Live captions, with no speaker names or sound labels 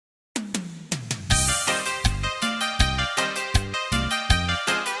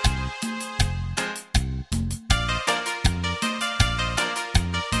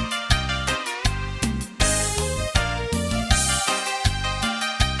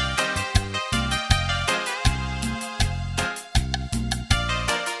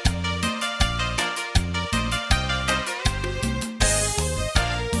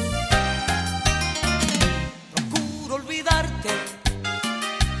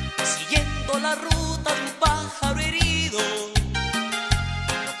Siguiendo la ruta de un pájaro herido,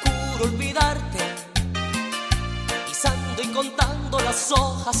 procuro olvidarte, pisando y contando las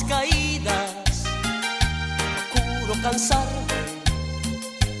hojas caídas. Procuro cansarme,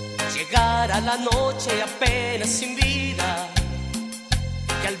 llegar a la noche apenas sin vida.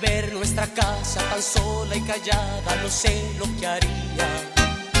 Y al ver nuestra casa tan sola y callada, no sé lo que haría.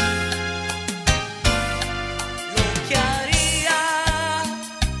 Lo que haría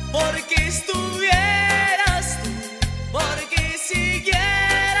porque estuvieras tú, porque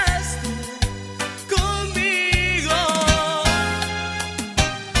siguieras tú conmigo.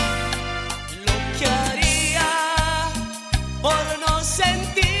 Lo que haría por no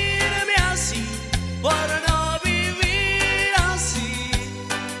sentirme así, por no vivir así,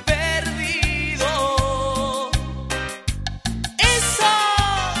 perdido. ¡Eso!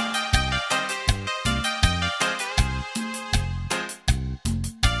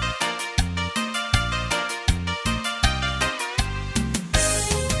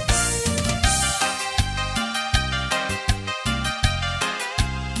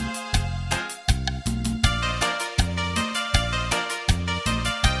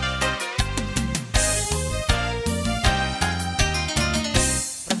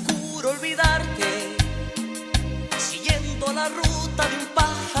 Procuro olvidarte, siguiendo la ruta de un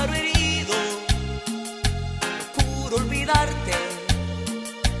pájaro herido. Procuro olvidarte,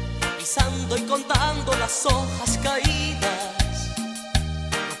 pisando y contando las hojas caídas.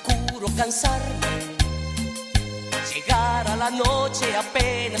 Procuro cansarme, llegar a la noche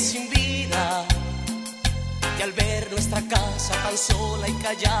apenas sin vida. Y al ver nuestra casa tan sola y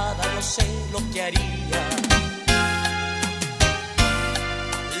callada, no sé lo que haría.